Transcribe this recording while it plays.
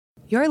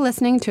You're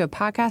listening to a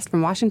podcast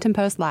from Washington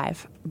Post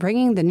Live,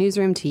 bringing the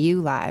newsroom to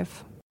you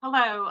live.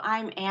 Hello,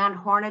 I'm Ann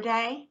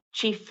Hornaday,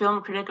 Chief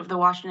Film Critic of the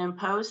Washington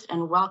Post,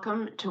 and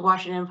welcome to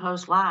Washington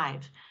Post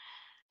Live.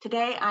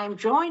 Today, I'm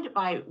joined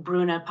by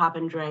Bruna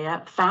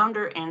Papandrea,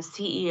 founder and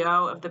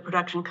CEO of the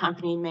production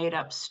company Made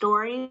Up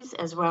Stories,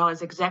 as well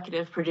as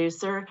executive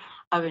producer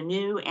of a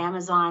new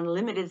Amazon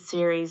limited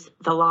series,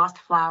 The Lost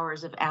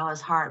Flowers of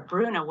Alice Hart.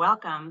 Bruna,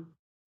 welcome.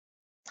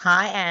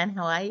 Hi, Anne.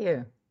 How are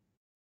you?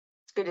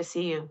 It's good to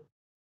see you.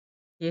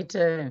 You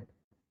too.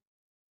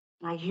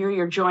 I hear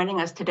you're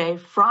joining us today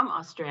from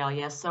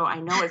Australia, so I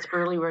know it's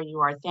early where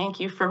you are.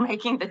 Thank you for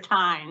making the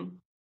time.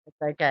 It's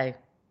okay.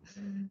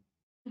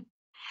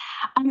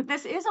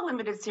 This is a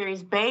limited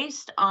series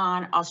based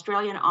on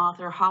Australian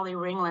author Holly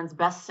Ringland's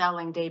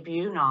best-selling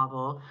debut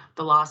novel,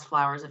 The Lost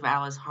Flowers of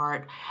Alice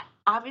Hart.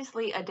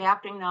 Obviously,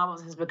 adapting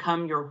novels has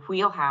become your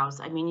wheelhouse.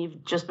 I mean,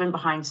 you've just been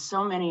behind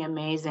so many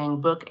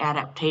amazing book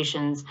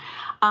adaptations.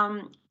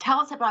 Tell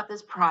us about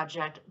this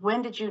project.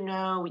 When did you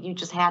know you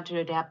just had to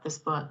adapt this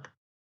book?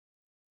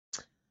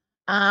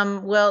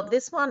 Well,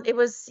 this one,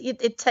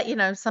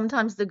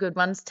 sometimes the good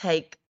ones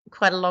take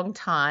quite a long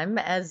time,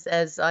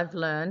 as I've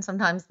learned.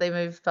 Sometimes they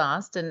move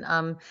fast.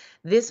 And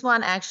this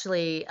one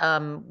actually,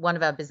 one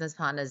of our business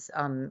partners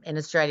in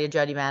Australia,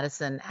 Jodie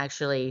Madison,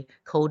 actually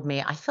called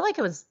me. I feel like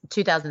it was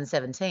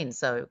 2017,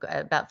 so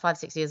about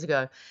 5-6 years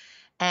ago.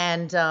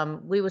 And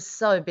we were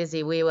so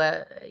busy. We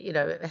were,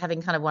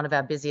 having kind of one of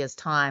our busiest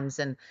times.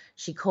 And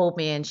she called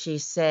me and she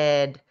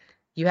said,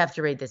 "You have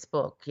to read this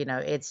book.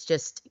 It's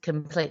just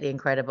completely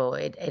incredible.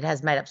 It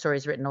has made up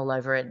stories written all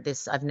over it.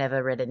 I've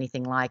never read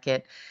anything like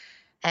it."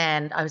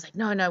 And I was like,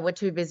 no, we're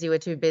too busy. We're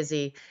too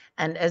busy.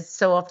 And as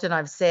so often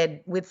I've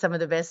said, with some of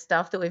the best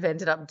stuff that we've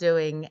ended up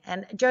doing,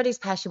 and Jodie's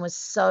passion was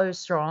so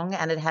strong,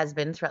 and it has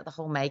been throughout the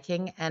whole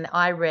making. And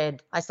I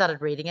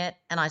started reading it,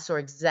 and I saw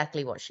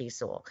exactly what she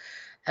saw.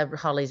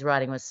 Holly's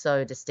writing was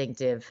so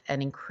distinctive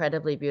and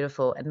incredibly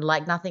beautiful, and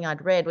like nothing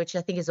I'd read, which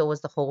I think is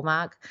always the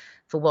hallmark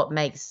for what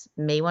makes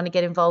me want to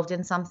get involved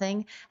in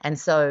something. And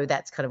so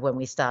that's kind of when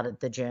we started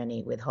the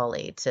journey with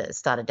Holly to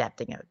start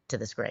adapting it to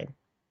the screen.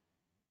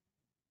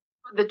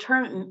 The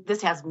term,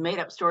 this has made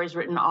up stories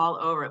written all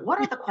over it. What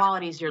are the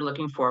qualities you're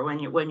looking for when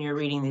you're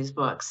reading these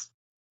books?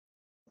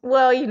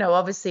 Well,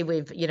 obviously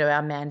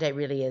our mandate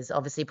really is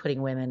obviously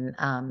putting women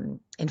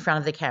in front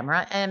of the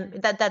camera. And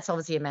that's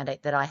obviously a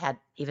mandate that I had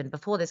even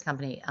before this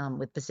company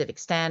with Pacific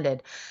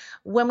Standard.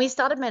 When we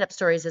started Made Up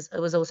Stories, it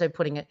was also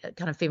putting a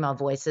kind of female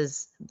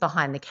voices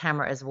behind the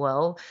camera as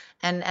well.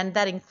 And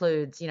that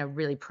includes,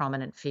 really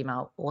prominent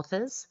female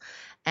authors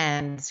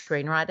and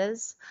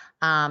screenwriters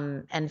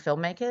and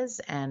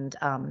filmmakers and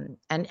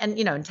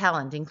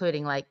talent,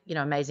 including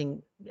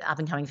amazing up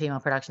and coming female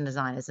production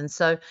designers. And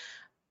so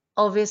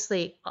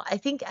obviously, I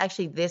think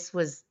actually this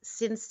was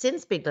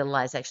since Big Little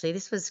Lies, actually,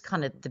 this was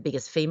kind of the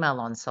biggest female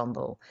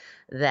ensemble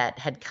that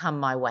had come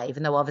my way,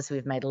 even though obviously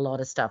we've made a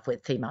lot of stuff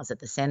with females at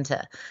the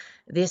center.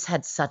 This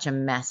had such a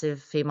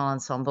massive female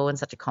ensemble and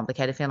such a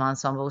complicated female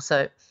ensemble.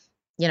 So,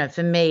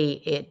 for me,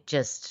 it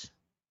just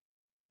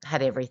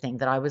had everything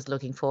that I was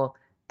looking for,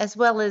 as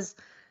well as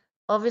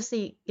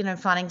obviously,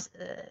 finding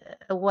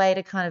a way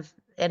to kind of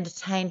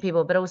entertain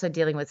people, but also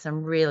dealing with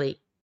some really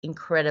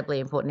incredibly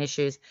important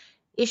issues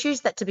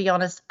that, to be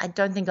honest, I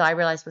don't think I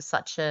realized was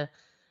such a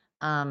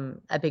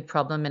big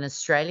problem in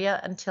Australia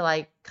until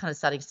I kind of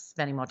started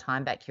spending more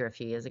time back here a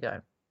few years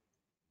ago.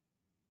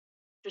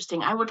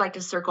 Interesting. I would like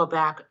to circle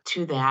back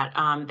to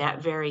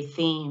that very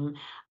theme,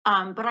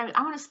 but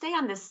I want to stay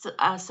on this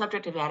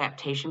subject of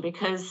adaptation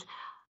because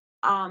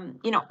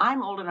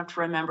I'm old enough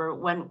to remember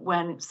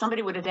when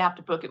somebody would adapt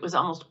a book, it was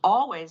almost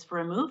always for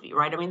a movie,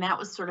 right? I mean, that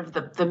was sort of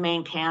the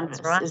main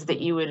canvas, right. Is that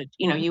you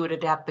would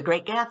adapt The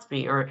Great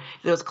Gatsby or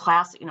those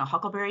classic,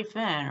 Huckleberry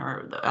Finn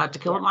or To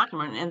Kill a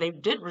Mockingbird, and they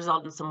did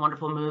result in some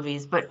wonderful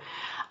movies. But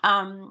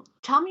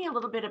tell me a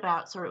little bit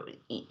about sort of,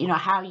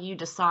 how you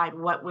decide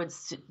what would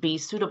be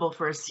suitable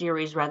for a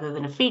series rather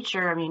than a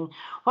feature. I mean,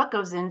 what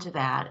goes into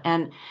that?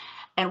 And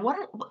I've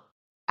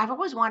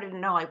always wanted to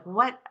know, like,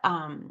 what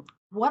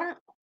are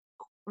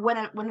when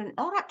an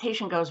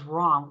adaptation goes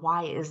wrong,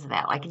 why is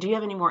that? Like, do you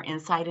have any more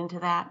insight into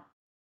that?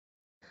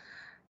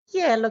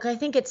 Yeah, look, I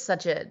think it's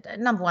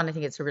number one, I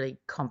think it's a really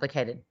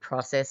complicated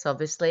process,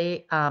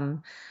 obviously.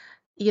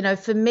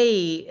 For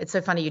me, it's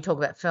so funny you talk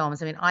about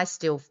films. I mean,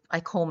 I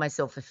call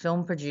myself a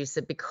film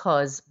producer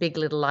because Big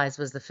Little Lies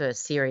was the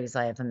first series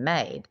I ever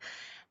made.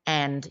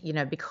 And,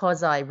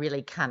 because I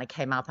really kind of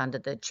came up under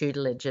the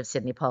tutelage of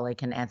Sydney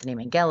Pollack and Anthony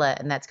Minghella,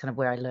 and that's kind of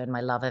where I learned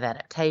my love of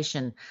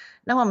adaptation.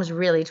 No one was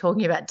really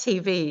talking about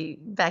TV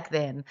back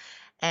then.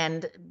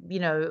 And,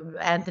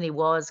 Anthony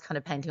was kind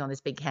of painting on this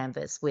big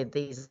canvas with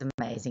these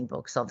amazing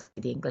books of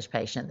The English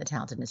Patient, The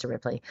Talented Mr.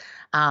 Ripley.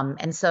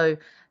 And so,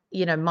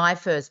 my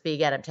first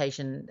big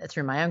adaptation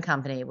through my own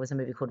company was a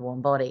movie called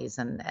Warm Bodies.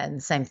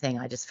 And same thing,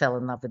 I just fell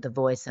in love with the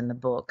voice and the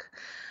book.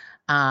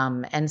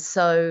 And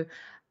so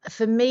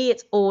for me,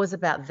 it's always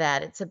about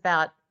that. It's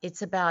about,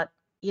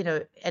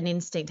 an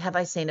instinct. Have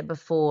I seen it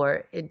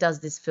before?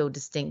 Does this feel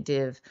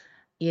distinctive?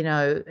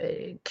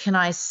 can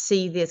I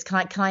see this?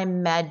 Can I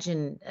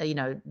imagine,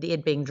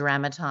 it being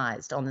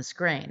dramatized on the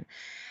screen?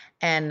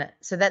 And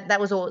so that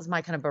was always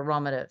my kind of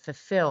barometer for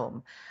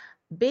film.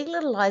 Big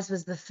Little Lies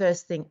was the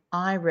first thing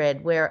I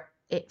read where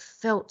it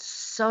felt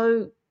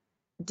so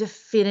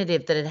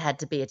definitive that it had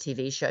to be a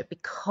TV show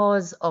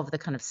because of the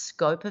kind of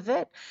scope of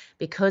it,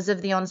 because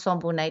of the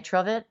ensemble nature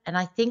of it, and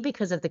I think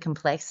because of the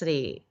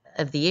complexity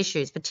of the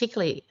issues,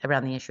 particularly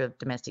around the issue of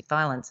domestic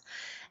violence,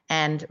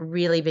 and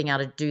really being able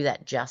to do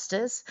that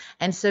justice.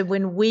 And so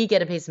when we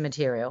get a piece of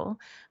material,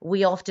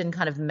 we often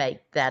kind of make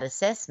that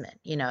assessment.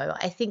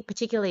 I think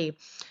particularly,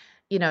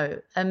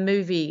 a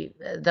movie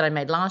that I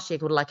made last year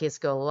called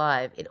Luckiest Girl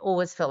Alive, it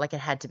always felt like it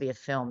had to be a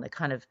film, the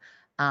kind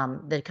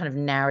of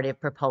narrative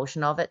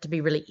propulsion of it, to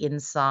be really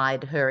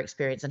inside her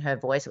experience and her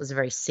voice. It was a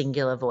very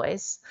singular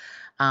voice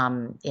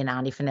in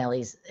Auntie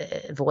Finelli's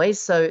voice.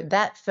 So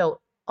that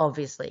felt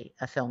obviously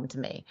a film to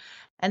me.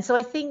 And so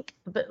I think,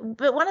 but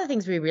one of the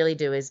things we really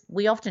do is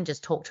we often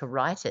just talk to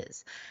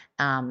writers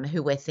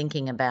who we're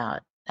thinking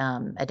about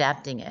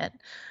adapting it,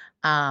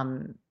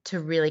 to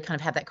really kind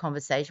of have that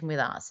conversation with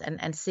us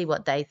and see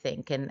what they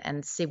think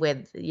and see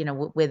where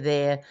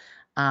their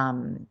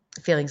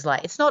feelings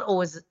lie. It's not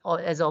always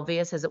as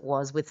obvious as it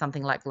was with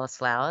something like Lost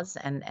Flowers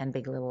and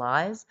Big Little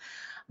Lies,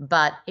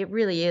 but it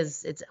really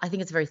is. I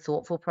think it's a very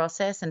thoughtful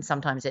process, and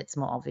sometimes it's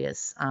more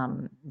obvious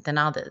than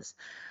others.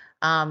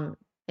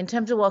 In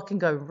terms of what can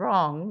go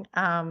wrong,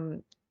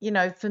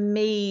 for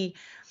me,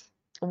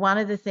 one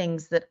of the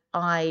things that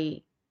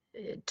I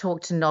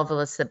talk to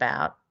novelists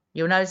about,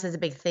 you'll notice there's a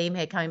big theme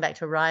here coming back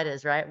to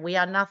writers, right? We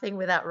are nothing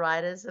without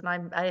writers, and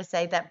I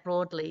say that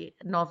broadly,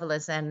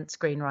 novelists and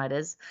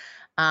screenwriters.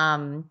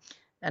 I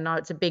know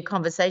it's a big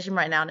conversation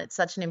right now, and it's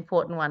such an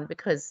important one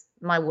because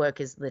my work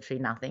is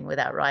literally nothing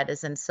without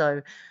writers. And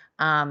so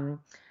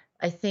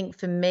I think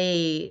for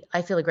me,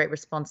 I feel a great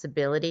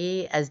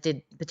responsibility, as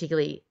did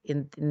particularly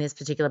in this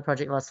particular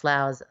project, Lost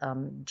Flowers,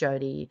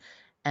 Jodie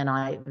and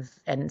I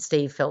and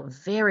Steve felt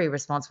very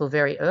responsible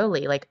very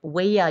early. Like,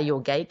 we are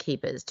your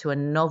gatekeepers to a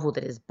novel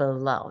that is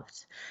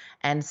beloved.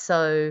 And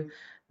so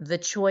the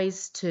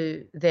choice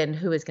to then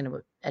who is going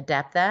to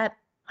adapt that,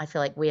 I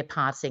feel like we are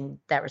passing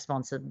that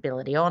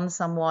responsibility on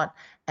somewhat,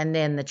 and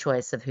then the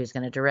choice of who's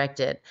going to direct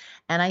it.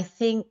 And I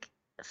think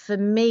for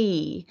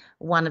me,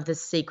 one of the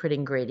secret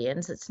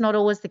ingredients, it's not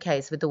always the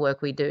case with the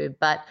work we do,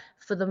 but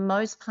for the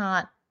most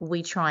part,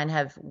 we try and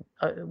have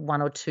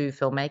one or two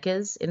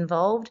filmmakers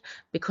involved,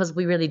 because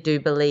we really do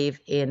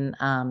believe in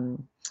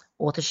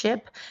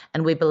authorship,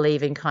 and we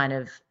believe in kind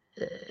of,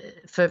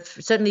 for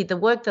certainly the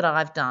work that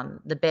I've done,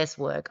 the best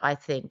work, I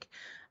think,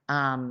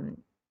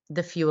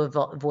 the fewer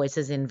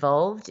voices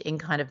involved in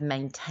kind of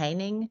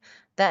maintaining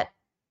that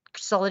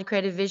solid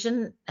creative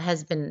vision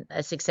has been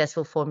a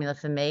successful formula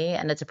for me,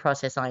 and it's a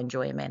process I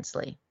enjoy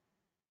immensely.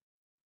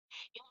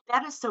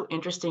 That is so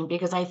interesting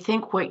because I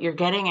think what you're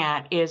getting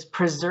at is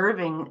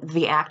preserving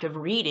the act of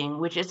reading,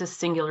 which is a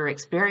singular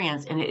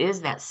experience, and it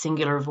is that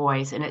singular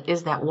voice, and it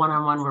is that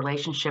one-on-one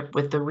relationship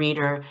with the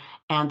reader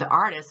and the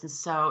artist. And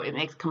so it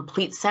makes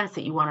complete sense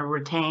that you want to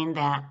retain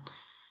that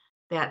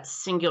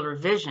singular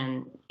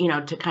vision,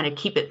 to kind of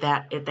keep it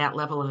at that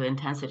level of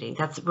intensity.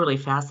 That's really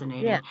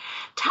fascinating. Yeah.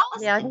 Tell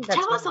us, Yeah, I think that's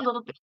tell us a right.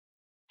 little bit.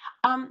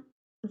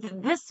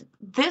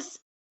 This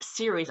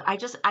series, I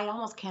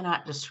almost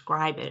cannot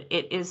describe it.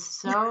 It is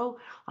so,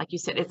 like you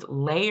said, it's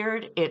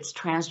layered, it's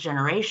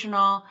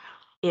transgenerational,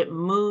 it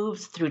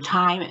moves through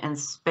time and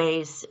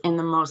space in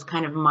the most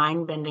kind of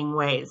mind-bending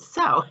ways.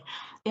 So,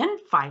 in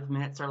 5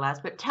 minutes or less,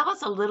 but tell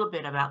us a little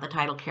bit about the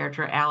title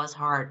character, Alice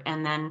Hart,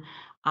 and then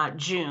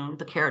June,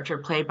 the character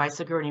played by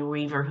Sigourney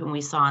Weaver, whom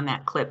we saw in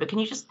that clip. But can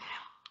you just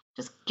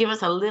give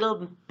us a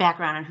little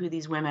background on who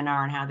these women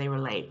are and how they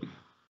relate?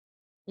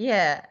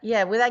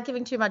 Yeah, without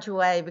giving too much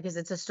away, because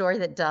it's a story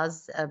that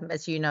does,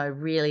 as you know,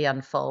 really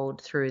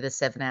unfold through the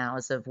 7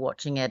 hours of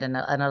watching it, and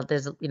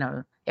there's,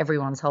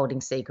 everyone's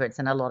holding secrets,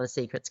 and a lot of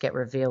secrets get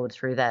revealed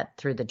through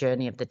the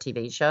journey of the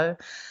TV show.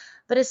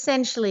 But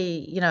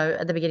essentially,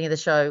 at the beginning of the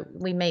show,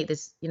 we meet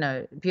this,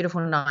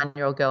 beautiful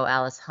 9-year-old girl,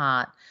 Alice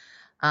Hart,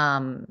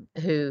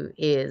 who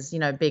is,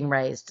 being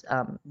raised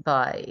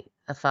by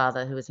a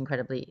father who is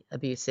incredibly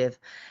abusive.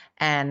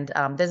 And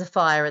there's a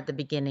fire at the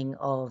beginning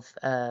of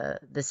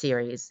the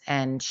series,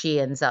 and she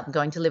ends up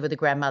going to live with a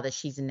grandmother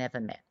she's never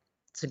met,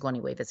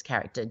 Sigourney Weaver's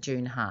character,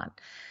 June Hart.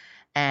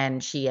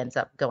 And she ends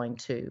up going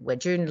to where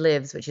June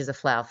lives, which is a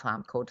flower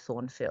farm called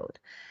Thornfield.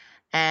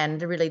 And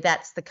really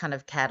that's the kind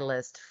of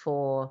catalyst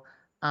for,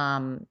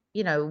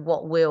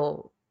 what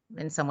will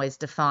in some ways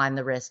define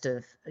the rest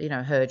of,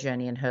 her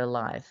journey and her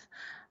life.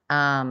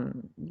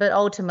 But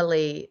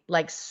ultimately,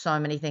 like so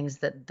many things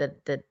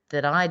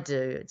that I do,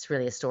 it's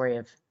really a story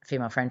of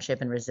female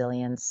friendship and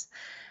resilience.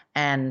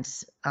 And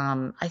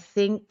I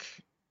think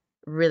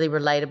really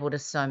relatable to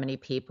so many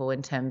people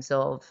in terms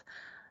of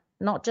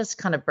not just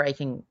kind of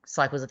breaking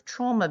cycles of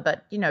trauma,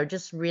 but,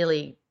 just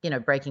really,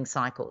 breaking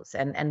cycles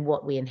and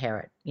what we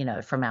inherit,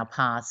 from our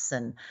pasts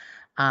and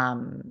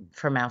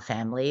from our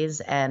families,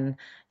 and,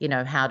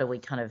 how do we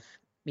kind of,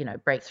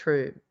 break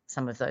through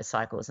some of those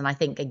cycles. And I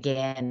think,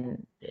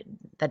 again,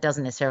 that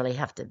doesn't necessarily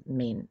have to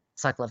mean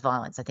cycle of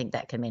violence. I think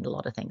that can mean a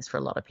lot of things for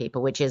a lot of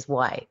people, which is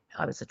why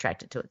I was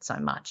attracted to it so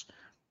much.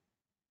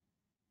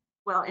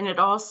 Well, and it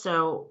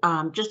also,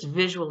 just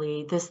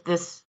visually,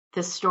 this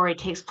story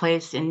takes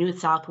place in New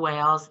South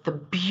Wales, the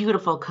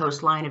beautiful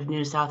coastline of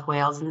New South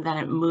Wales, and then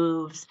it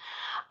moves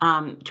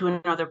to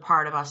another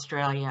part of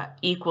Australia,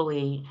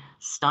 equally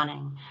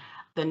stunning.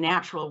 The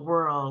natural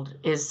world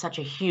is such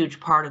a huge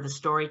part of the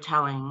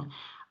storytelling.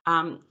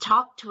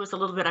 Talk to us a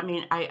little bit. I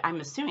mean, I'm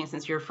assuming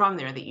since you're from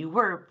there that you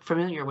were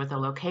familiar with the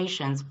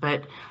locations,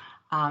 but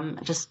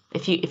just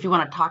if you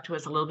want to talk to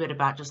us a little bit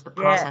about just the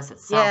process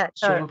itself,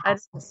 the shooting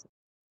process.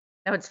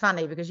 No, it's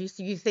funny because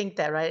you think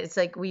that, right? It's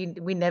like we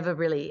never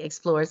really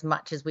explore as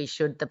much as we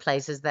should the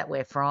places that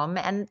we're from.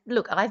 And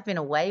look, I've been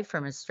away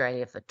from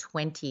Australia for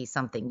 20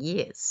 something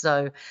years.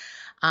 So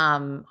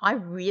I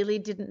really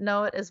didn't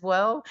know it as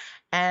well.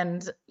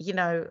 And,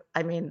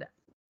 I mean,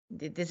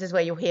 this is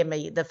where you'll hear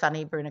me, the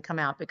funny Bruna, come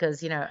out,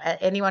 because,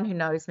 anyone who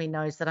knows me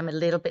knows that I'm a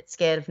little bit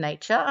scared of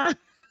nature.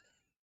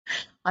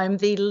 I'm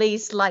the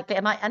least likely,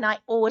 and I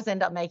always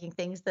end up making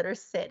things that are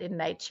set in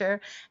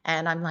nature,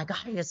 and I'm like,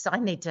 I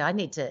need to,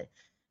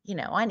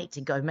 I need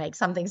to go make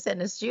something set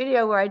in a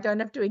studio where I don't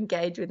have to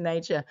engage with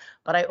nature.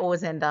 But I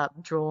always end up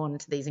drawn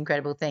to these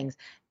incredible things.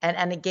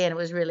 And again, it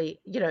was really,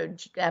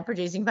 our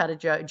producing part of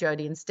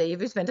Jodie and Steve,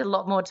 who spent a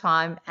lot more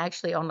time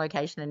actually on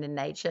location and in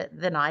nature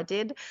than I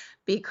did,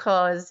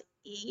 because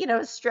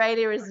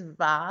Australia is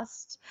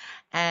vast,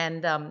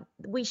 and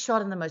we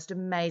shot in the most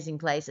amazing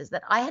places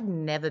that I had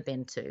never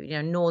been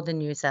to. Northern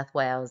New South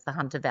Wales, the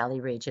Hunter Valley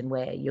region,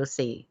 where you'll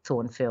see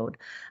Thornfield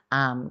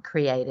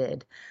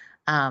created.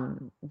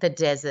 The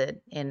desert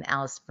in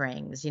Alice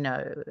Springs, which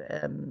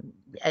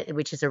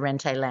is a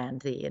rente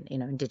land, the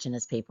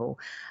Indigenous people.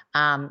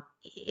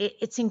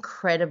 It's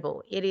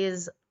incredible. It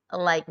is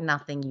like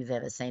nothing you've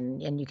ever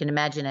seen, and you can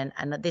imagine.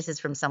 And this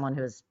is from someone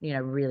who has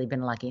really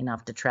been lucky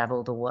enough to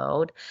travel the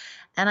world.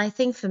 And I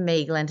think for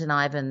me, Glenton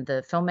Ivan,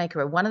 the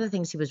filmmaker, one of the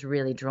things he was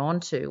really drawn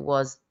to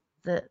was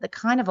the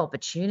kind of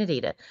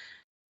opportunity to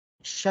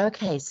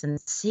showcase and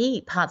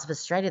see parts of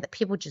Australia that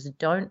people just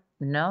don't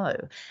know.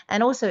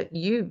 And also,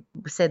 you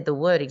said the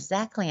word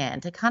exactly,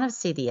 Anne, to kind of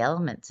see the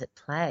elements at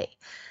play,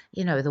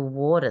 the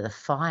water, the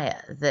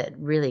fire that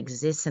really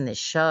exists in this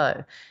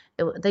show.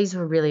 These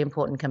were really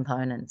important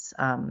components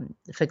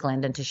for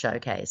Glendon to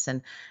showcase.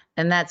 And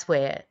that's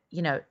where,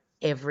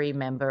 every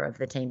member of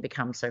the team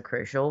becomes so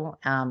crucial.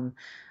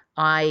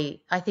 I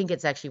think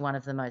it's actually one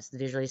of the most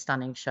visually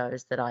stunning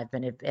shows that I've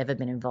ever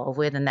been involved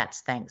with, and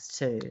that's thanks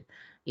to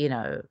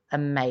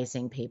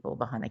amazing people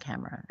behind the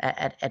camera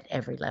at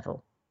every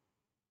level.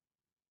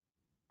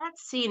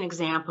 Let's see an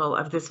example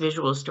of this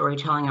visual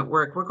storytelling at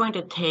work. We're going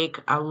to take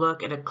a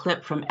look at a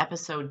clip from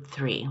episode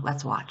 3.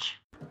 Let's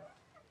watch.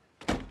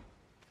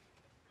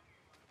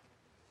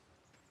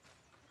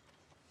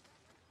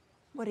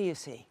 What do you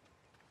see?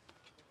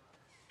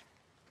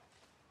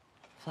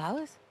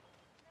 Flowers?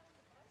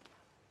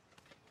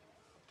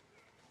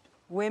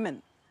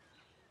 Women.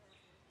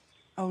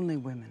 Only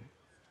women.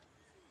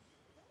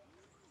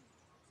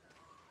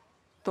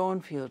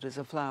 Thornfield is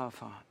a flower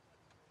farm,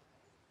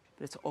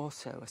 but it's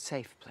also a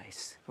safe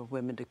place for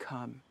women to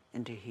come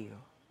and to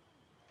heal.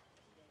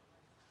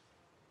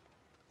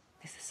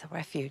 This is a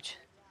refuge.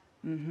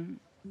 Mm-hmm.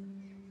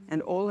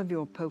 And all of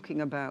your poking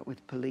about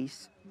with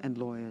police and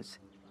lawyers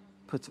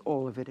puts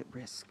all of it at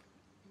risk.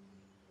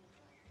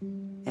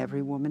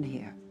 Every woman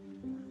here.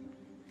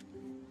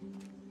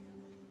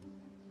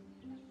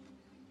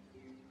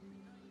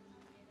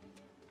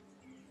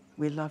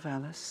 We love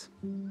Alice.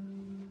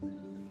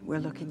 We're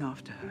looking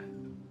after her.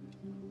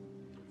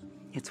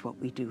 It's what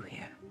we do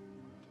here.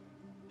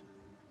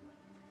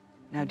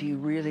 Now, do you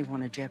really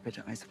want to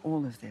jeopardize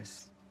all of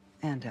this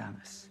and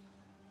Alice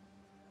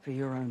for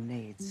your own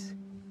needs?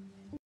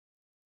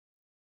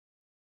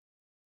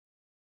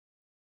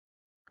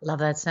 Love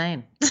that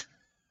scene.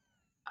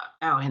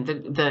 Oh, and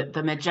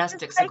the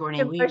majestic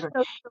Sigourney Weaver.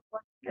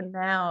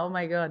 Now, oh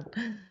my God.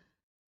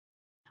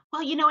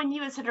 Well, and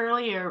you had said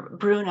earlier,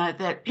 Bruna,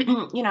 that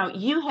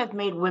you have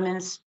made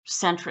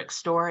women's-centric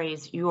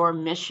stories your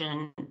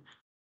mission,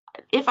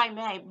 if I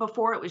may,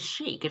 before it was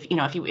chic. If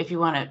you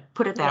want to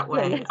put it that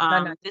way.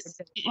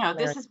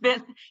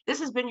 This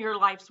has been your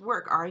life's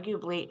work,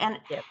 arguably. And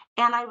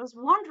I was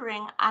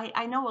wondering,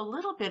 I know a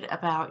little bit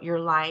about your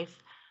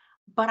life,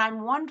 but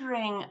I'm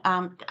wondering,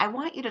 I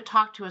want you to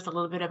talk to us a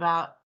little bit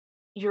about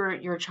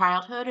your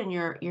childhood and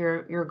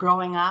your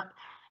growing up,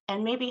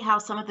 and maybe how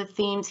some of the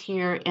themes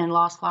here in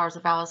Lost Flowers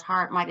of Alice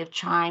Hart might have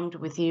chimed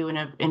with you in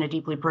a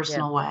deeply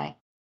personal way.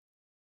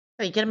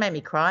 Oh, you're gonna make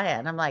me cry,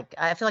 and I'm like,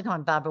 I feel like I'm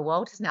on Barbara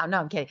Walters now. No,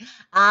 I'm kidding.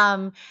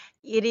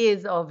 It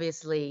is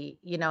obviously,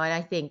 and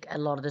I think a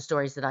lot of the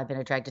stories that I've been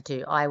attracted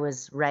to, I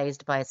was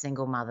raised by a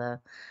single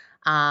mother,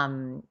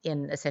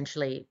 in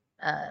essentially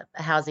a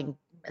housing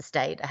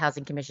estate, a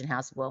housing commission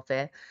house of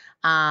welfare,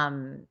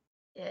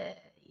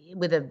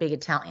 with a big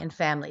Italian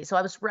family. So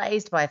I was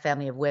raised by a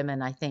family of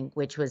women, I think,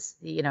 which was,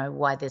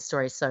 why this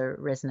story is so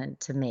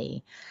resonant to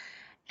me.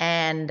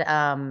 And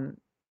I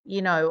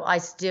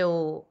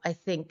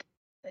think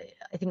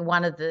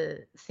one of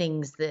the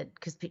things that,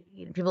 because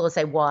people will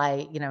say,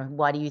 why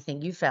do you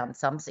think you found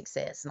some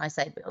success? And I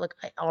say, look,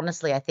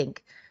 honestly, I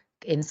think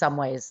in some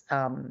ways,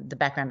 the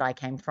background I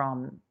came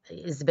from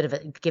is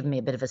given me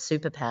a bit of a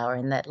superpower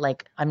in that,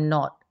 like, I'm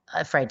not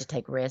afraid to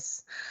take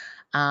risks,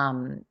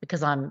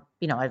 because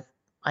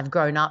I've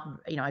grown up,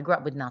 I grew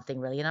up with nothing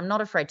really, and I'm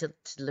not afraid to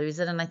lose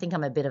it. And I think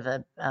I'm a bit of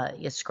a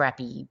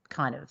scrappy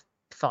kind of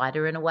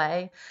fighter in a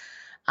way.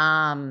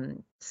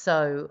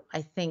 So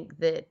I think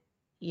that,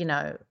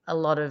 a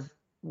lot of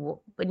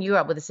when you're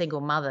up with a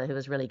single mother who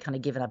has really kind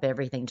of given up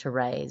everything to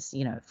raise,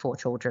 4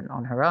 children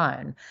on her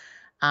own,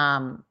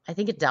 I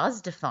think it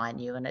does define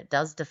you, and it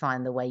does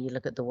define the way you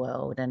look at the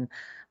world. And,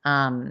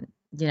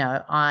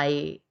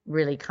 I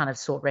really kind of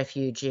sought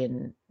refuge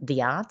in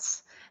the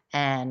arts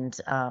and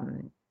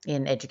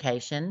in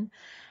education.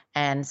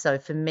 And so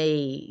for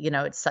me,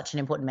 it's such an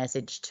important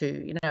message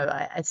to,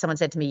 someone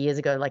said to me years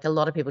ago, like, a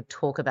lot of people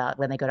talk about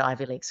when they go to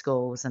Ivy League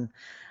schools and,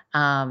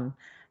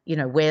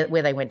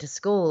 where they went to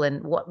school.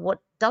 And what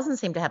doesn't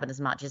seem to happen as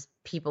much is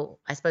people,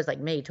 I suppose, like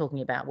me,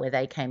 talking about where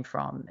they came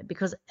from.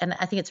 And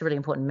I think it's a really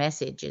important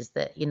message, is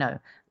that,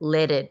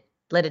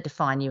 let it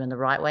define you in the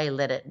right way.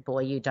 Let it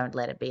buoy you. Don't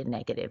let it be a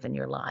negative in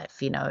your life.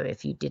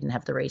 If you didn't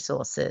have the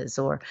resources,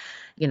 or,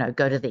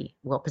 go to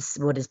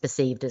what is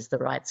perceived as the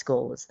right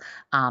schools.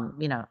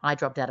 I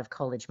dropped out of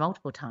college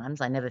multiple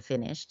times. I never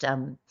finished,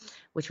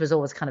 which was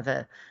always kind of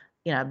a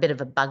bit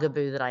of a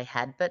bugaboo that I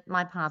had. But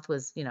my path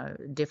was,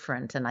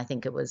 different. And I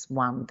think it was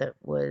one that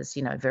was,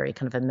 very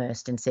kind of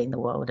immersed in seeing the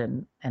world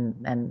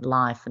and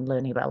life and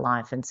learning about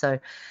life. And so,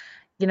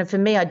 for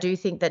me, I do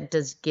think that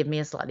does give me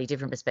a slightly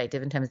different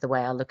perspective in terms of the way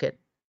I look at,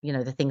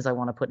 the things I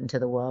want to put into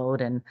the world.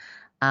 And,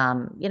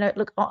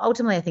 look,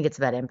 ultimately, I think it's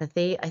about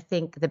empathy. I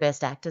think the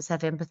best actors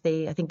have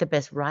empathy. I think the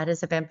best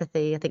writers have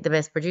empathy. I think the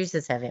best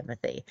producers have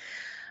empathy.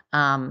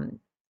 And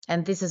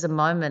this is a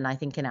moment, I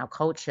think, in our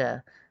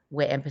culture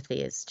where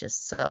empathy is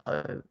just so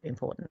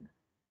important.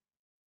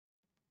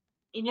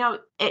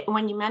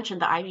 When you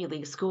mentioned the Ivy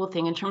League school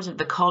thing, in terms of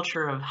the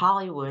culture of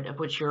Hollywood, of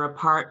which you're a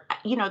part,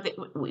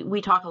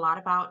 we talk a lot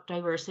about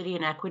diversity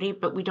and equity,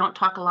 but we don't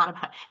talk a lot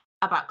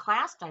about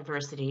class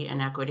diversity and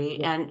equity.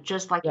 Yeah. And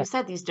just like Yeah. you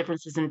said, these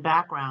differences in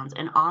backgrounds,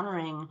 and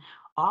honoring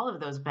all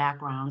of those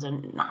backgrounds,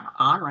 and not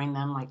honoring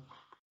them, like,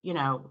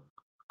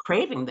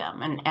 craving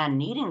them and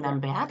needing them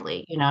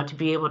badly, to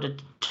be able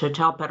to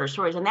tell better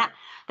stories. And that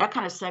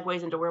kind of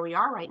segues into where we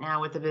are right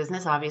now with the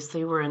business.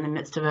 Obviously, we're in the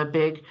midst of a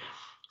big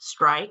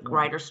strike,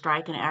 writer's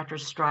strike and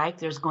actor's strike.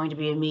 There's going to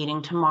be a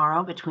meeting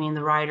tomorrow between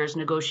the writers,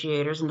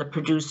 negotiators, and the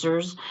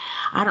producers.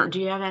 Do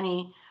you have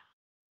any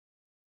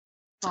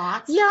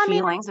thoughts,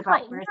 feelings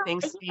about where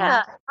things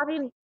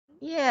stand?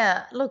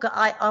 Look,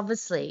 I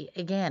obviously,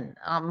 again,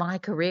 my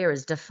career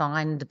is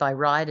defined by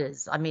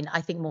writers. I mean,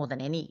 I think more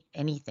than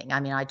anything. I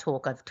mean, I've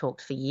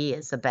talked for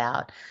years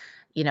about,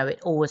 it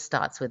always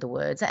starts with the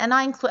words. And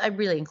I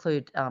really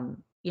include,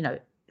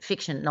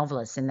 fiction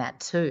novelists in that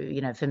too,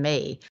 for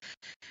me.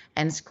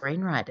 And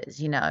screenwriters,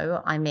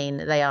 I mean,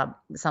 they are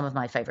some of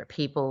my favorite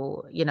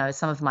people.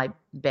 Some of my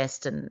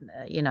best and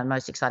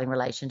most exciting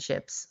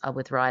relationships are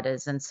with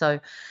writers. And so,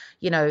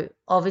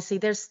 obviously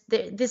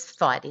this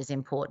fight is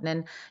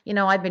important. And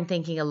I've been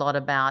thinking a lot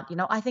about,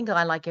 I think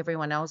I, like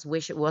everyone else,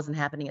 wish it wasn't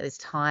happening at this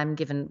time,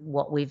 given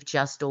what we've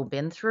just all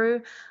been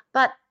through.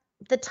 But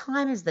the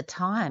time is the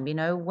time,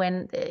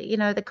 when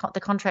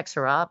the contracts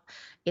are up,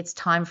 it's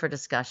time for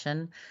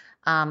discussion.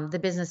 The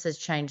business has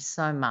changed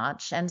so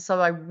much. And so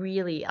I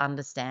really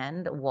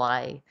understand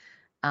why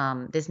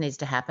this needs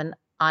to happen.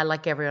 I,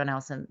 like everyone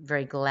else, am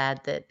very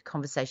glad that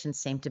conversations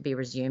seem to be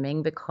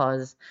resuming,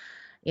 because,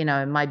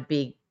 my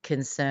big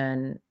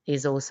concern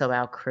is also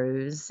our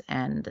crews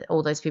and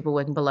all those people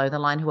working below the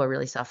line who are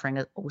really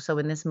suffering also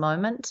in this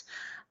moment,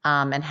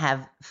 and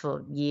have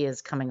for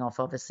years, coming off,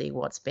 obviously,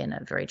 what's been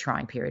a very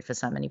trying period for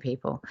so many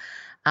people.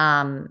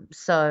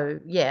 So,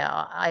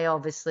 yeah,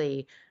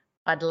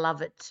 I'd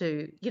love it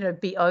to,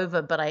 be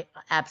over, but I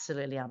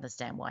absolutely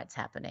understand why it's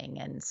happening.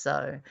 And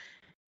so,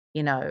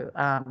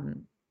 I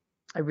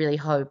really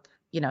hope,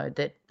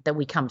 that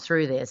we come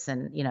through this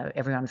and,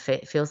 everyone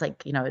feels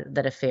like,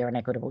 that a fair and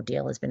equitable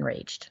deal has been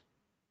reached.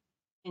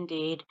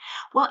 Indeed.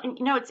 Well, and,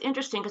 it's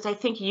interesting, because I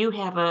think you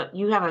have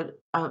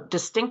a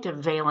distinctive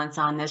valence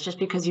on this, just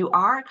because you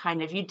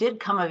did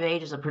come of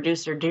age as a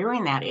producer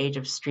during that age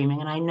of streaming,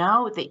 and I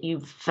know that you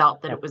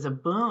felt that it was a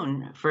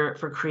boon for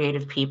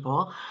creative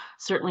people,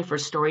 certainly for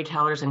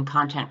storytellers and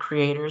content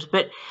creators.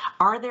 But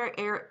are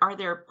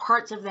there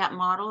parts of that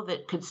model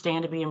that could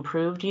stand to be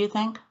improved, do you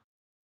think?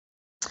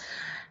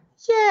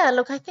 Yeah,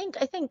 look, I think,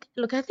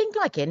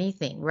 like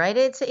anything, right?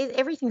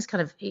 Everything's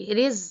kind of,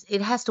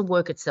 it has to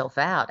work itself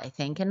out, I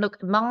think. And look,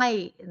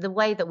 the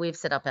way that we've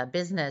set up our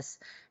business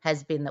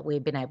has been that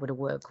we've been able to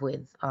work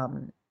with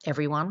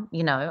everyone.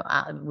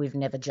 We've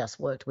never just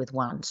worked with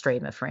one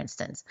streamer, for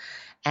instance.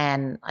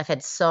 And I've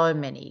had so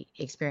many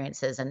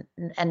experiences,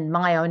 and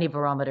my only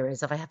barometer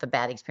is, if I have a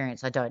bad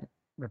experience, I don't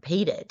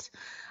repeat it.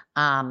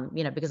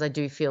 Because I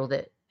do feel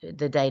that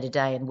the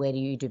day-to-day and where do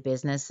you do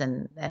business,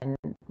 and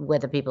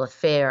whether people are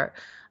fair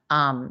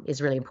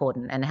is really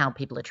important, and how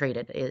people are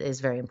treated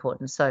is very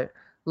important. So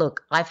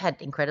look, I've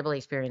had incredible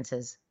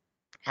experiences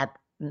at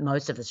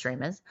most of the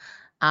streamers.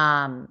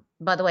 By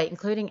the way,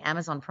 including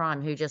Amazon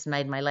Prime, who just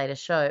made my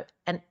latest show.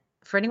 And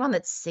for anyone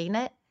that's seen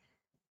it,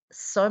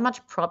 so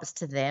much props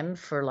to them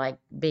for like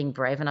being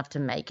brave enough to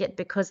make it,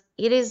 because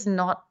it is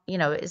not,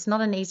 it's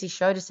not an easy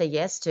show to say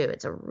yes to.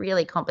 It's a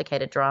really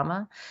complicated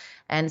drama.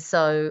 And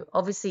so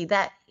obviously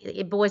that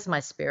it buoys my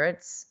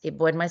spirits. It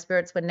buoyed my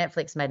spirits when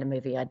Netflix made a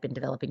movie I'd been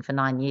developing for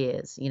 9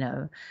 years,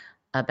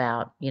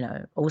 about,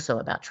 also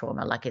about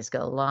trauma, like Is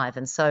Girl Alive.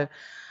 And so,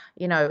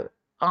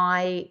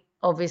 I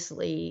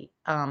obviously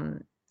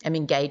am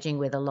engaging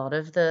with a lot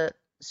of the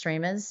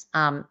streamers,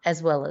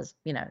 as well as,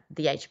 the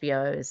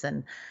HBOs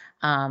and,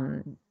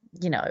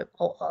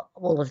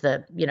 all of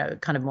the,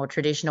 kind of more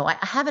traditional.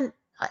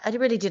 I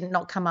really did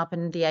not come up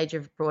in the age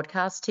of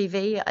broadcast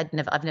TV.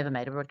 I've never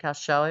made a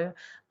broadcast show.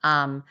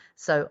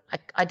 So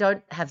I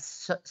don't have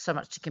so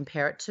much to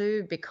compare it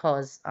to,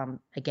 because,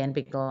 again,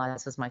 Big Little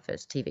Lies was my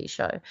first TV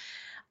show.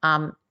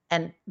 And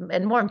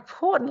more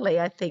importantly,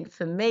 I think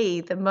for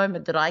me, the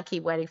moment that I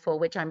keep waiting for,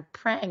 which I'm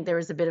praying there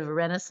is a bit of a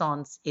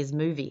renaissance, is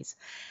movies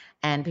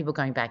and people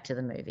going back to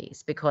the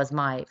movies, because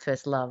my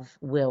first love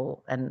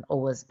will and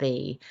always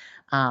be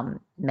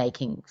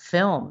making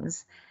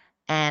films,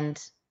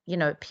 and,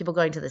 people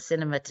going to the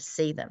cinema to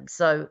see them.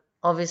 So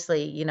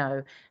obviously,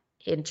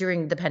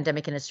 during the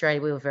pandemic in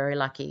Australia, we were very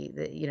lucky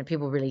that,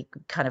 people really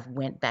kind of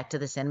went back to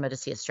the cinema to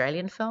see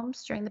Australian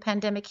films during the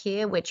pandemic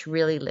here, which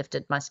really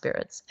lifted my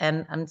spirits.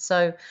 And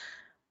so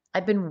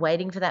I've been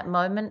waiting for that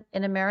moment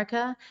in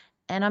America,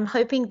 and I'm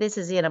hoping this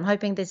is it. I'm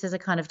hoping this is a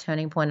kind of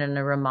turning point and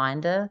a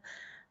reminder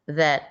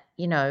that,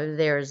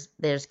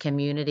 there's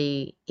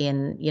community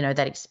in,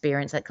 that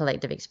experience, that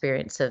collective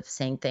experience of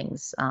seeing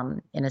things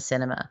in a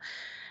cinema.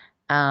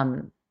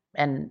 And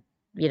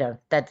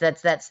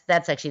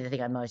that's actually the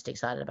thing I'm most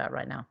excited about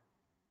right now.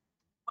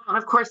 Well,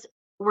 of course,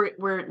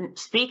 we're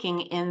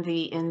speaking in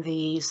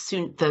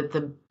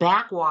the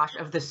backwash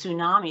of the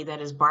tsunami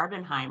that is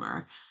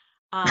Barbenheimer,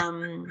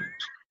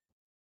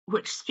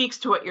 which speaks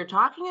to what you're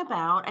talking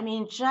about. I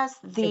mean,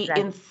 just the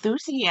Exactly.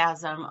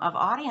 enthusiasm of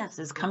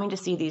audiences coming to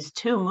see these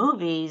two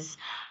movies,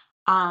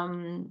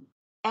 and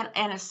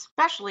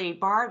especially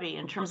Barbie,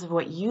 in terms of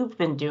what you've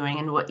been doing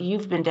and what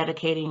you've been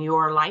dedicating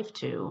your life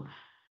to,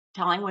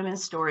 telling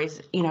women's stories,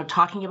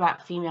 talking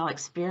about female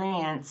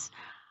experience.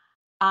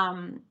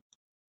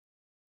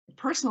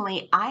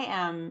 Personally, I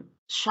am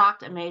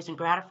shocked, amazed, and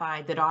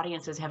gratified that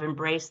audiences have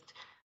embraced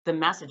the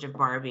message of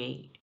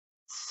Barbie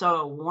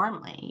so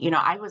warmly.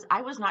 I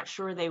was not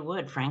sure they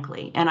would,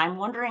 frankly. And I'm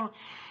wondering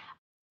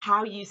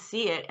how you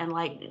see it, and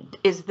like,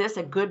 is this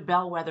a good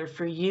bellwether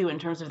for you in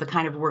terms of the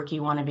kind of work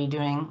you want to be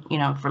doing,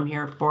 from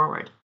here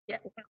forward? Yeah.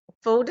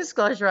 Full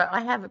disclosure,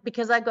 I have,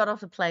 because I got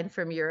off a plane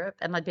from Europe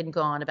and I'd been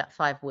gone about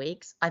 5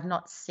 weeks. I've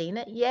not seen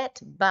it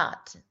yet,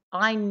 but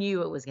I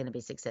knew it was going to be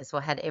successful.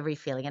 I had every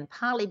feeling, and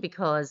partly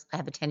because I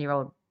have a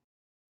 10-year-old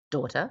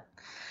daughter,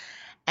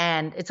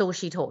 and it's all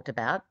she talked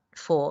about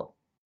for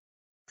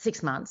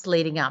 6 months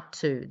leading up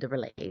to the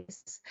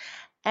release.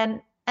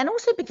 And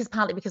also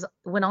partly because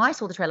when I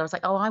saw the trailer, I was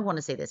like, oh, I want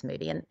to see this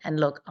movie. And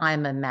look, I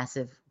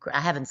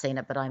haven't seen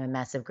it, but I'm a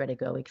massive Greta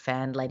Gerwig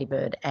fan. Lady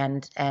Bird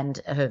and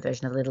her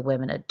version of Little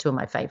Women are two of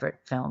my favorite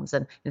films.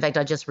 And in fact,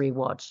 I just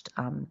rewatched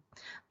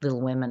Little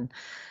Women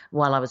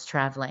while I was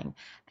traveling.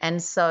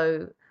 And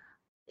so,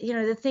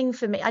 the thing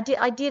for me,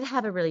 I did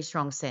have a really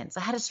strong sense.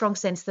 I had a strong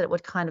sense that it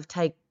would kind of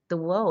take the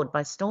world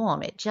by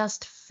storm. It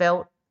just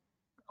felt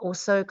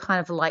also kind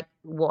of like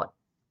what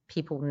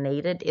people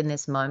needed in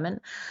this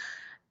moment.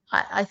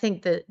 I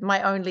think that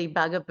my only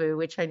bugaboo,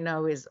 which I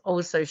know is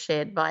also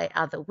shared by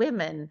other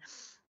women,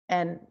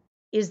 and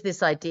is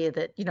this idea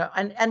that,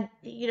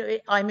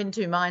 I'm in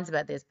two minds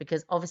about this,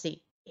 because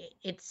obviously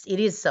it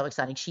is so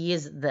exciting. She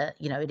is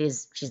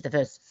she's the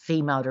first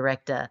female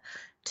director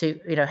to,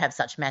 have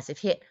such massive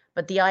hit.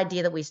 But the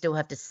idea that we still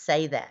have to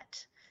say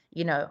that,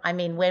 I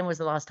mean, when was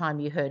the last time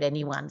you heard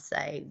anyone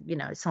say,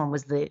 someone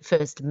was the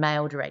first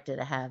male director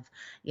to have,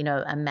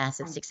 a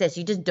massive success?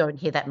 You just don't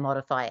hear that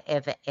modifier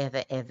ever,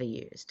 ever, ever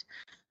used.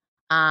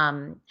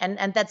 And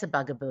that's a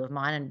bugaboo of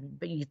mine,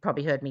 but you've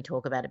probably heard me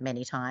talk about it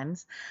many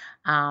times.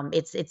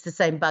 It's the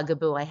same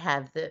bugaboo I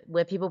have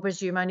where people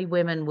presume only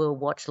women will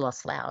watch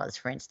Lost Flowers,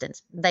 for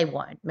instance. They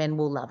won't. Men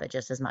will love it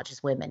just as much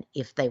as women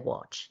if they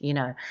watch,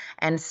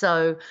 And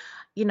so,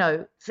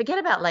 forget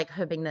about like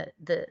her being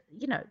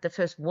the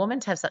first woman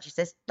to have such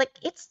success. Like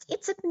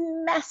it's a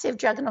massive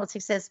juggernaut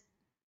success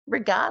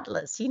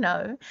regardless,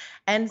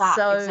 and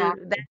so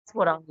Exactly. that's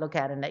what I look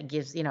at, and it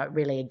gives,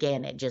 really,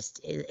 again,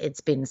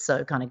 it's been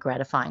so kind of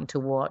gratifying to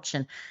watch,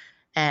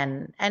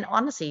 and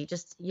honestly,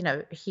 just,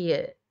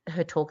 hear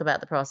her talk about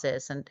the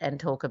process and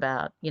talk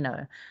about,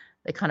 the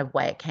kind of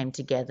way it came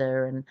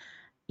together, and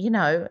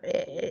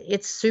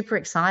it's super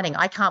exciting.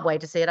 I can't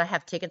wait to see it. I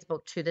have tickets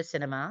booked to the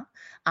cinema.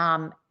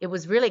 It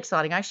was really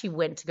exciting. I actually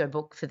went to go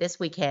book for this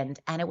weekend,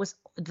 and it was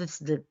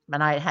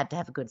and I had to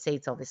have good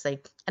seats, obviously,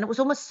 and it was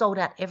almost sold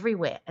out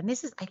everywhere. And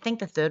this is, I think,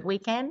 the third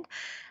weekend,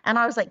 and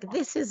I was like,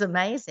 this is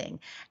amazing.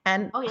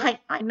 And Oh, yeah.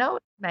 I know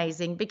it's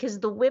amazing because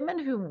the women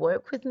who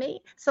work with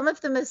me, some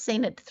of them have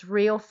seen it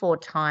 3 or 4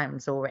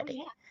 times Oh, already.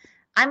 yeah.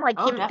 I'm like,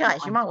 Oh, guys,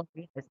 definitely. you might want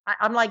to do this.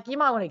 I'm like, you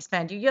might want to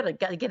expand. You got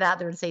to get out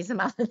there and see some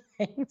other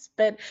things.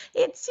 But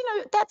it's,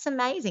 that's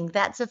amazing.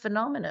 That's a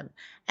phenomenon.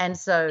 And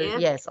so,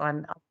 It, yes,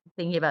 I'm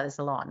thinking about this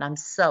a lot, and I'm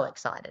so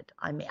excited.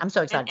 I'm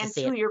so excited to and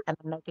see to it, your and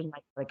I'm making my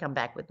boy come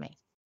back with me.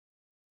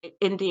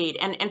 Indeed,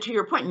 and to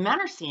your point,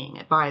 men are seeing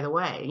it, by the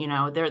way.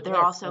 They're Yes,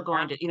 also they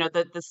going are.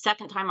 to, the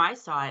second time I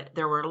saw it,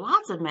 there were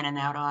lots of men in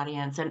that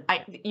audience. And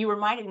you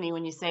reminded me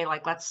when you say,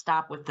 like, let's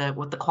stop with the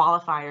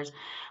qualifiers.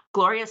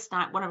 Gloria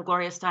Stein, one of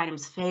Gloria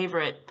Steinem's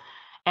favorite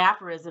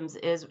aphorisms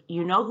is,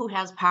 you know who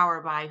has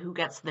power by who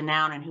gets the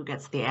noun and who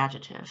gets the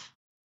adjective.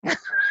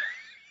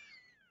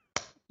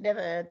 Never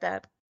heard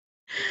that.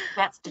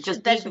 That's to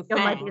just That be the should be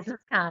on my thing. business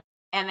card.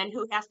 And then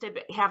who has to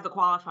have the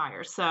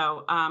qualifier.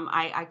 So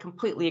I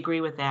completely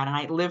agree with that, and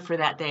I live for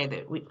that day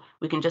that we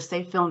can just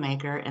say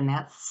filmmaker, and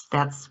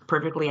that's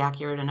perfectly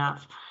accurate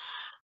enough.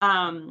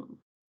 I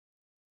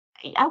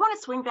want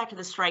to swing back to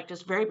the strike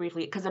just very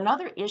briefly, because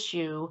another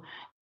issue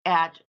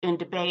at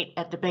debate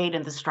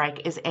in the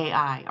strike is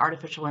AI,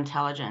 artificial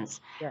intelligence.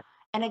 Yeah.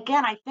 And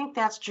again, I think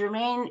that's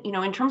germane,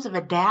 in terms of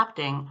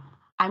adapting.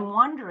 I'm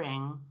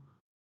wondering,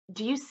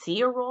 do you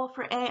see a role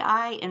for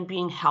AI in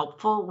being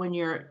helpful when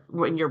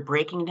you're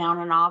breaking down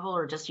a novel,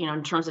 or just,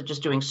 in terms of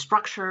just doing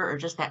structure, or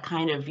just that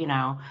kind of,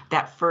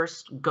 that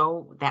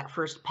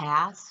first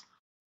pass?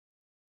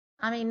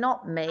 I mean,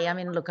 not me. I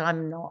mean, look,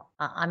 I'm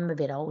a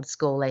bit old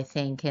school, I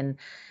think. And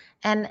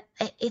I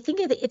think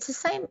it's the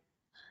same.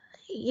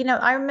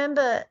 I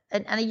remember,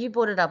 and you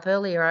brought it up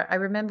earlier. I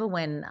remember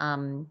when,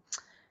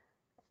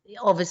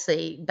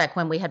 obviously back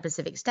when we had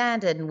Pacific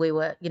Standard, and we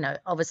were,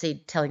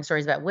 obviously telling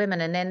stories about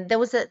women. And then there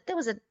was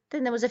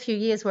a few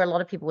years where a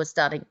lot of people were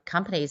starting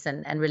companies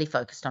and really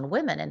focused on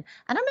women. And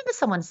I remember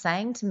someone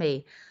saying to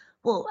me,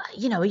 well,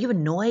 are you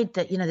annoyed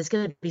that, there's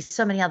going to be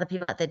so many other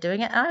people out there doing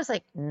it? And I was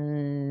like,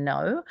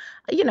 no,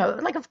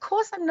 like, of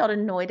course I'm not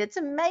annoyed. It's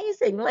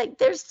amazing. Like,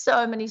 there's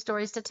so many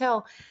stories to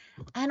tell.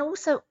 And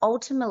also,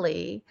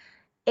 ultimately,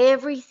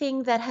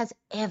 everything that has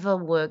ever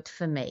worked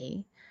for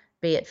me,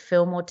 be it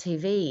film or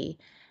TV,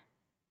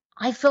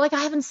 I feel like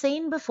I haven't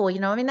seen before.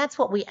 I mean, that's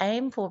what we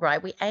aim for,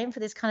 right? We aim for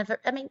this kind of,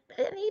 I mean,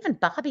 and even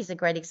Barbie's a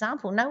great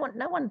example. No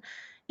one,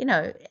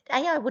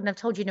 AI wouldn't have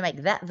told you to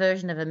make that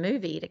version of a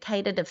movie to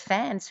cater to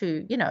fans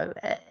who,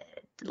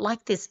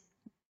 like this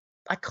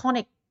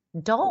iconic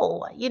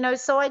doll,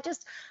 So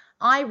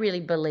I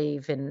really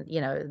believe in,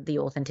 the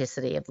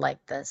authenticity of,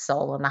 like, the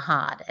soul and the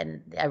heart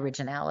and the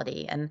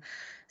originality. And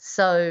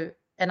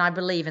I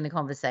believe in the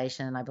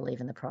conversation, and I believe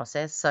in the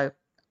process. So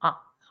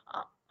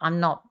I'm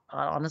not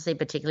honestly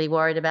particularly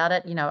worried about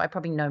it. I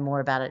probably know more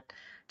about it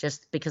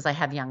just because I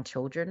have young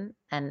children,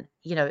 and,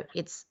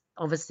 it's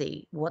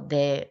obviously what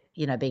they're,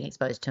 being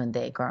exposed to and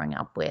they're growing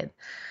up with.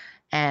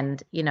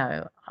 And,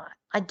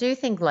 I do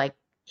think, like,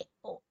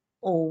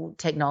 all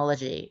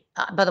technology,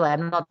 by the way,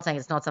 I'm not saying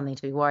it's not something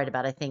to be worried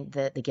about. I think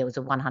that the Guilds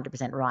are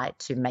 100% right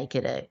to make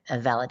it a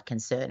valid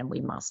concern, and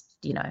we must,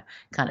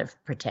 kind of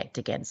protect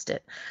against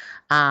it.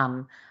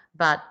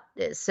 But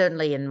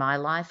certainly in my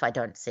life, I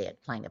don't see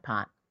it playing a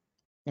part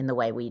in the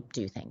way we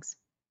do things.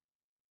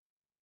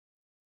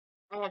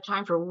 I have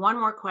time for one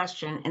more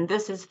question, and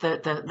this is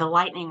the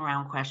lightning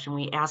round question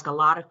we ask a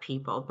lot of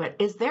people. But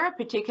is there a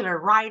particular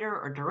writer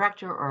or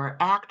director or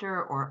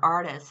actor or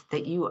artist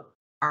that you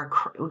are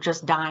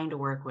just dying to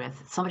work with?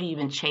 Somebody you've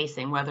been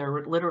chasing,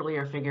 whether literally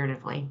or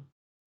figuratively?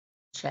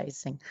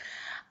 Chasing.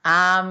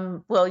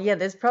 Well, yeah,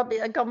 there's probably,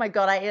 like, oh my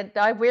God,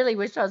 I really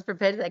wish I was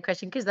prepared for that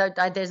question, because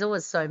there's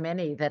always so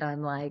many that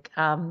I'm like,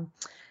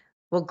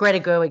 well, Greta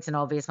Gerwig's an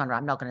obvious one, right?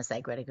 I'm not going to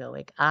say Greta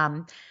Gerwig.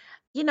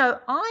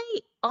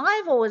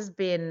 I've always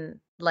been,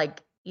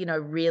 like,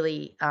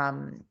 really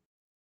kind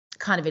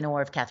of in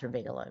awe of Catherine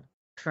Bigelow,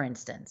 for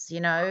instance.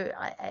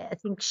 I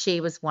think she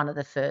was one of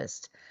the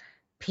first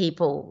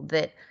people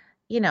that,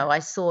 I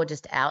saw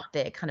just out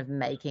there kind of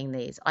making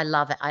these. I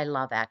love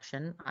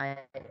action.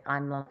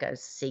 I'm like a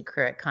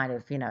secret kind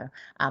of,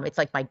 it's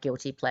like my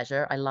guilty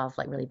pleasure. I love,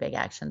 like, really big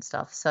action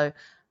stuff. So,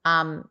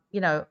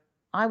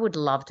 I would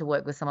love to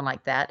work with someone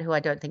like that, who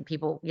I don't think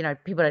people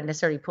don't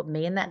necessarily put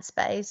me in that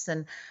space.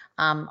 And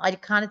I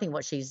kind of think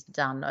what she's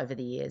done over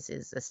the years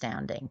is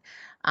astounding.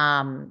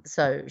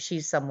 So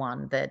she's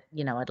someone that,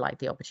 I'd like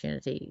the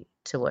opportunity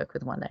to work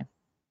with one day.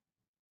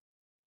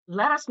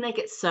 Let us make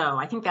it so.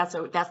 I think that's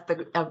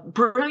a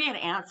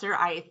brilliant answer.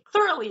 I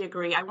thoroughly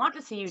agree. I want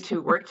to see you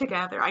two work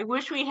together. I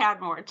wish we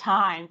had more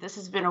time. This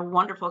has been a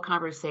wonderful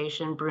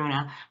conversation,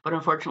 Bruna, but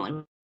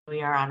unfortunately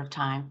we are out of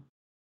time.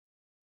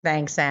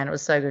 Thanks, Ann. It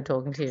was so good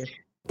talking to you.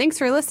 Thanks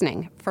for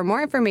listening. For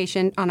more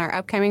information on our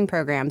upcoming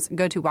programs,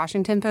 go to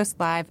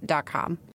WashingtonPostLive.com.